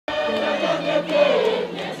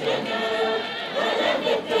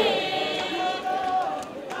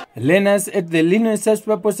Learners at the Linus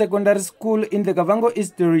Shashipapo Secondary School in the Kavango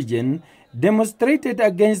East region demonstrated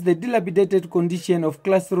against the dilapidated condition of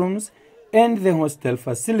classrooms and the hostel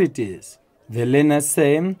facilities. The learners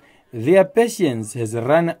say their patience has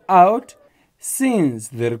run out since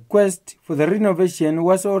the request for the renovation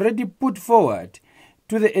was already put forward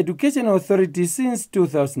to the Education Authority since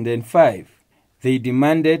 2005. They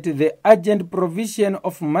demanded the urgent provision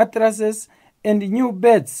of mattresses and new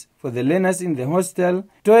beds for the learners in the hostel,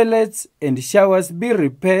 toilets and showers be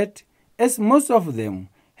repaired, as most of them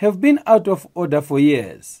have been out of order for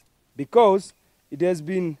years. Because it has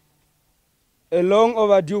been a long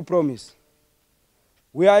overdue promise.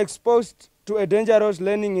 We are exposed to a dangerous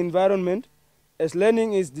learning environment as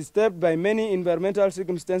learning is disturbed by many environmental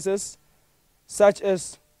circumstances such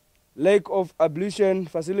as lack of ablution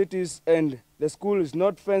facilities and the school is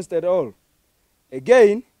not fenced at all.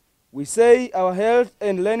 Again, we say our health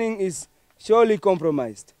and learning is surely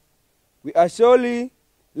compromised. We are surely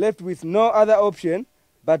left with no other option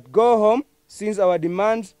but go home since our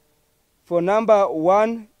demands for number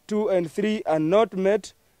 1, 2 and 3 are not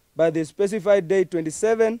met by the specified date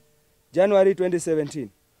 27 January 2017.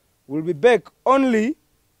 We'll be back only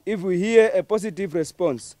if we hear a positive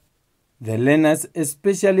response. The learners,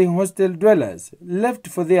 especially hostel dwellers, left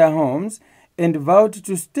for their homes and vowed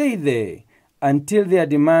to stay there until their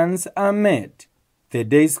demands are met. The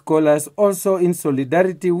day scholars also in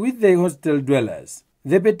solidarity with the hostel dwellers.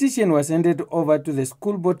 The petition was handed over to the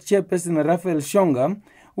school board chairperson Raphael Shonga,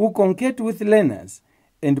 who concurred with learners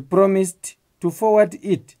and promised to forward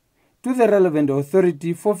it to the relevant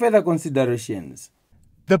authority for further considerations.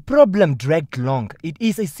 The problem dragged long. It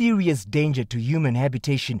is a serious danger to human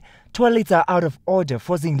habitation. Toilets are out of order,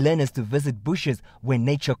 forcing learners to visit bushes when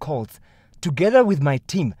nature calls. Together with my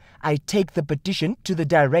team, I take the petition to the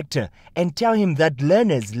director and tell him that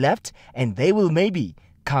learners left and they will maybe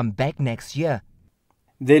come back next year.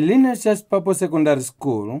 The Linus Shashipapo Secondary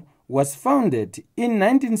School was founded in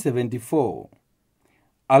 1974.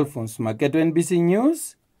 Alphonse Maketo, NBC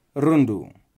News, Rundu.